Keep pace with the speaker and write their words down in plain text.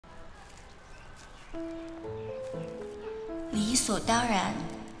理所当然，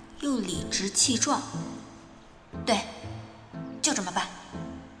又理直气壮。对，就这么办。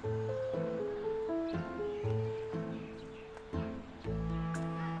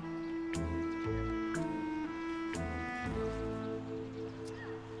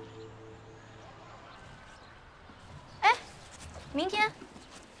哎，明天？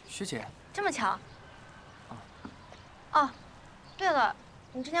学姐，这么巧？哦，对了，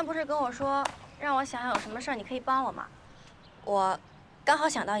你之前不是跟我说让我想想有什么事儿你可以帮我吗？我刚好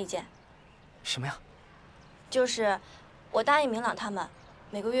想到一件。什么呀？就是我答应明朗他们，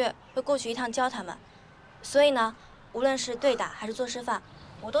每个月会过去一趟教他们，所以呢，无论是对打还是做示范，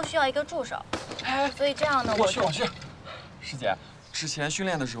我都需要一个助手。所以这样呢，我去。师姐，之前训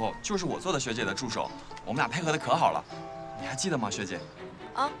练的时候就是我做的学姐的助手，我们俩配合的可好了，你还记得吗，学姐？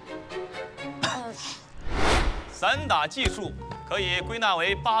啊，散打技术可以归纳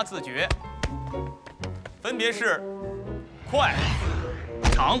为8字诀，分别是快、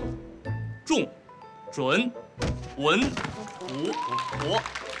长、重、准、稳、武、活、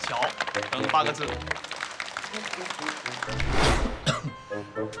巧等8个字。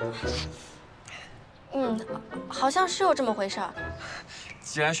好像是有这么回事儿。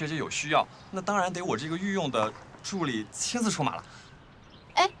既然学姐有需要，那当然得我这个御用的助理亲自出马了。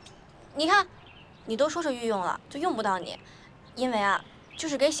哎，你看，你都说是御用了，就用不到你，因为啊，就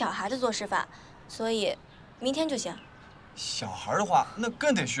是给小孩子做示范，所以明天就行。小孩的话，那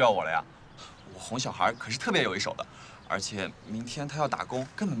更得需要我了呀。我哄小孩可是特别有一手的，而且明天他要打工，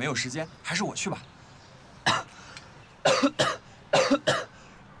根本没有时间，还是我去吧。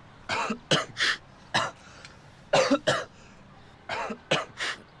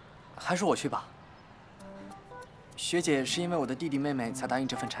还是我去吧。学姐是因为我的弟弟妹妹才答应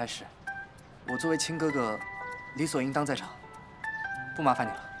这份差事，我作为亲哥哥，理所应当在场，不麻烦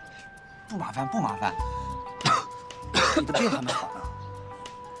你了。不麻烦，不麻烦。你的病还没好呢。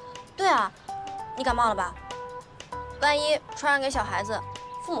对啊，你感冒了吧？万一传染给小孩子，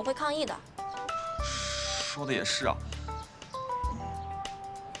父母会抗议的。说的也是啊。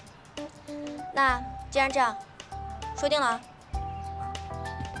那既然这样，说定了啊。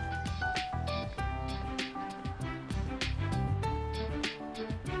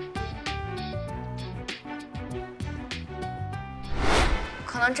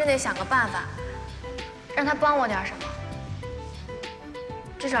可能真得想个办法，让他帮我点什么。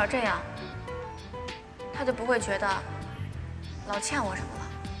至少这样，他就不会觉得老欠我什么了。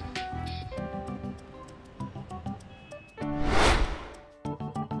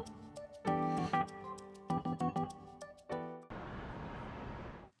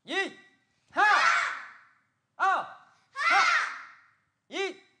一，哈，二，哈，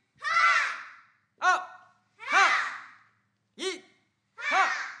一，哈，二，哈，一，哈，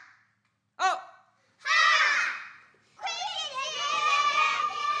二，哈。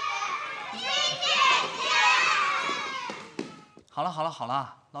好了好了好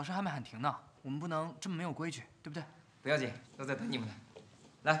了，老师还没喊停呢，我们不能这么没有规矩，对不对？不要紧，都在等你们呢。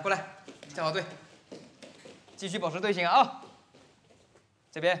来，过来，站好队，继续保持队形啊。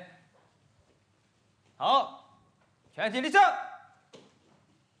这边，好，全体立正。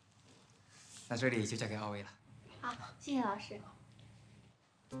那这里就交给二位了。好，谢谢老师。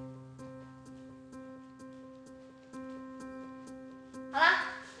好了，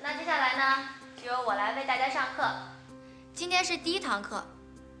那接下来呢，就由我来为大家上课。今天是第1堂课，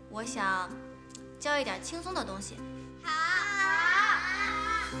我想教一点轻松的东西。好。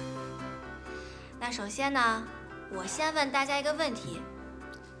那首先呢，我先问大家一个问题，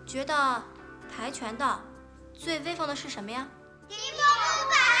觉得跆拳道最威风的是什么呀？踢木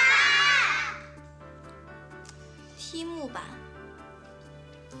板。踢木板。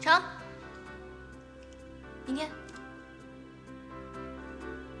成。明天。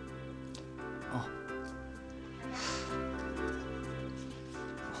哦。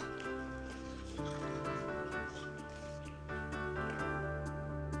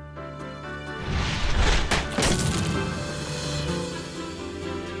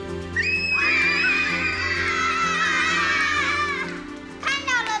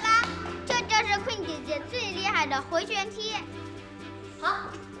回旋踢。好，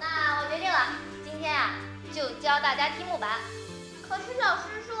那我决定了，今天啊就教大家踢木板。可是老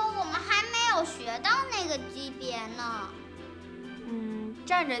师说我们还没有学到那个级别呢。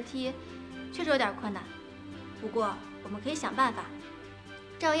站着踢确实有点困难，不过我们可以想办法，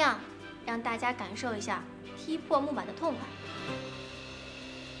照样让大家感受一下踢破木板的痛快。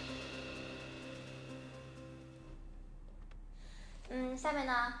下面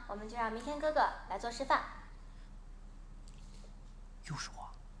呢，我们就让明天哥哥来做示范。又是我，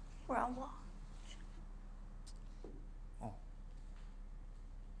不然我。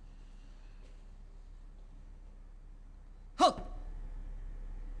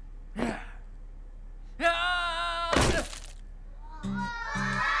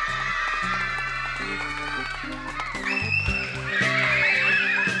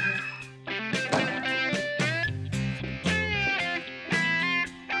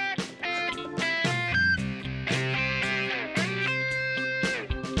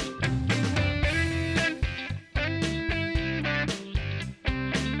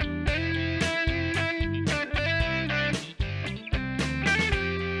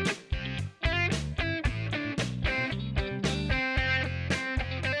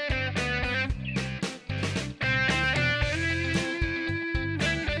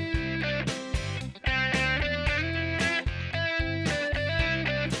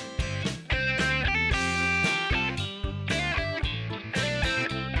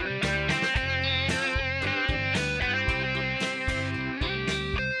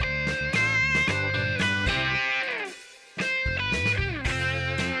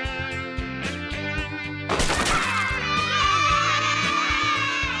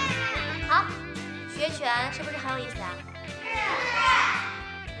拳是不是很有意思啊？是。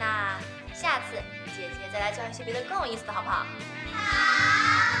那下次姐姐再来教一些别的更有意思的，好不好？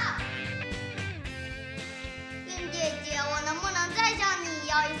好。云姐姐，我能不能再向你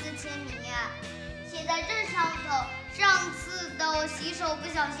要一次签名呀？写在这上头。上次的我洗手不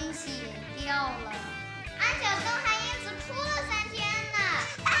小心写掉了，安小东还因此哭了3天呢。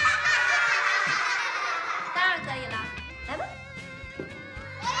当然可以了，来吧。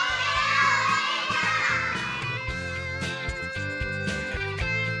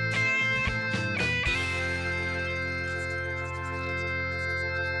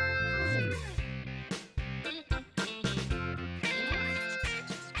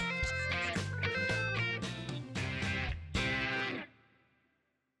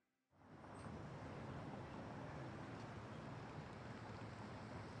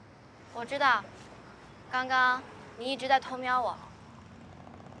我知道，刚刚你一直在偷瞄我。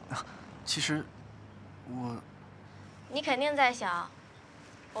啊，其实我……你肯定在想，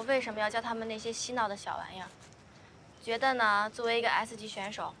我为什么要教他们那些嬉闹的小玩意儿？觉得呢，作为一个 S 级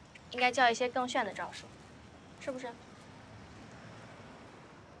选手，应该教一些更炫的招数，是不是？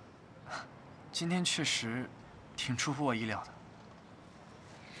今天确实挺出乎我意料的。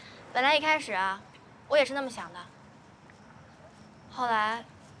本来一开始啊，我也是那么想的。后来。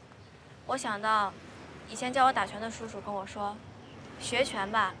我想到，以前教我打拳的叔叔跟我说，学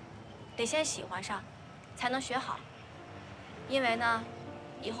拳吧，得先喜欢上，才能学好。因为呢，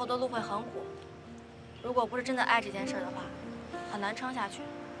以后的路会很苦，如果不是真的爱这件事的话，很难撑下去。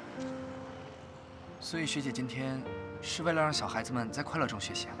所以学姐今天是为了让小孩子们在快乐中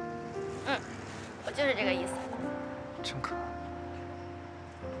学习啊？嗯，我就是这个意思。真可爱。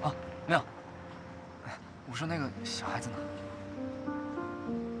哦，没有，我说那个小孩子呢？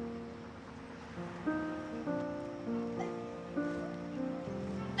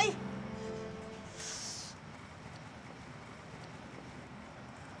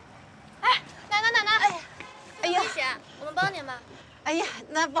哎呀，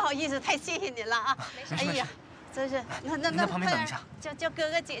那不好意思，太谢谢您了啊！没事。哎呀，真是，那在旁边等一下，叫哥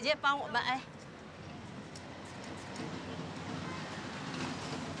哥姐姐帮我们哎。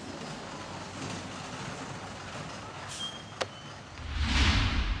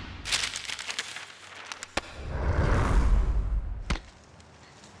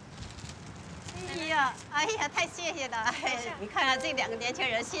哎呀，太谢谢了！哎，你看看这2个年轻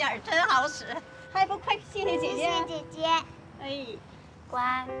人心眼真好使，还不快谢谢姐姐？谢谢姐姐。哎，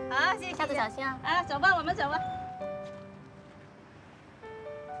乖，好，谢谢。下次小心啊！啊，走吧，我们走吧。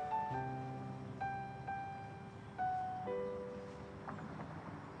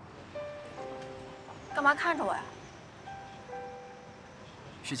干嘛看着我呀？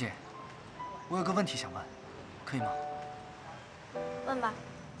学姐，我有个问题想问，可以吗？问吧。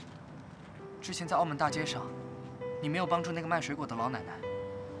之前在澳门大街上，你没有帮助那个卖水果的老奶奶，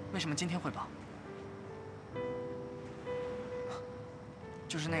为什么今天会帮？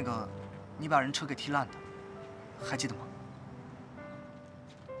就是那个，你把人车给踢烂的，还记得吗？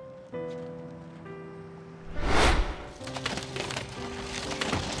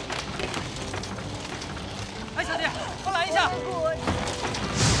哎，小姐，帮拦一下！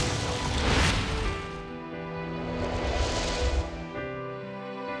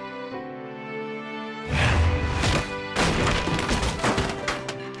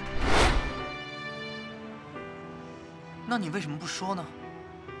那你为什么不说呢？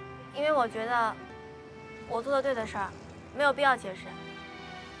因为我觉得我做的对的事儿，没有必要解释。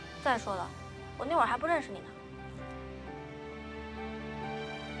再说了，我那会儿还不认识你呢。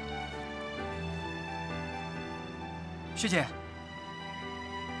学姐，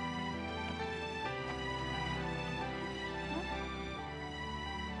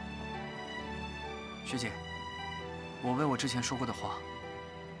学姐，我为我之前说过的话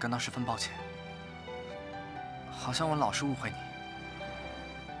感到十分抱歉，好像我老是误会你，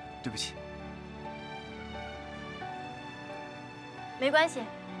对不起。没关系，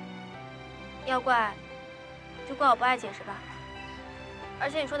要怪就怪我不爱解释吧。而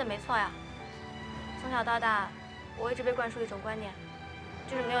且你说的没错呀，从小到大，我一直被灌输一种观念，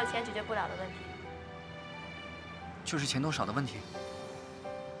就是没有钱解决不了的问题。就是钱多少的问题？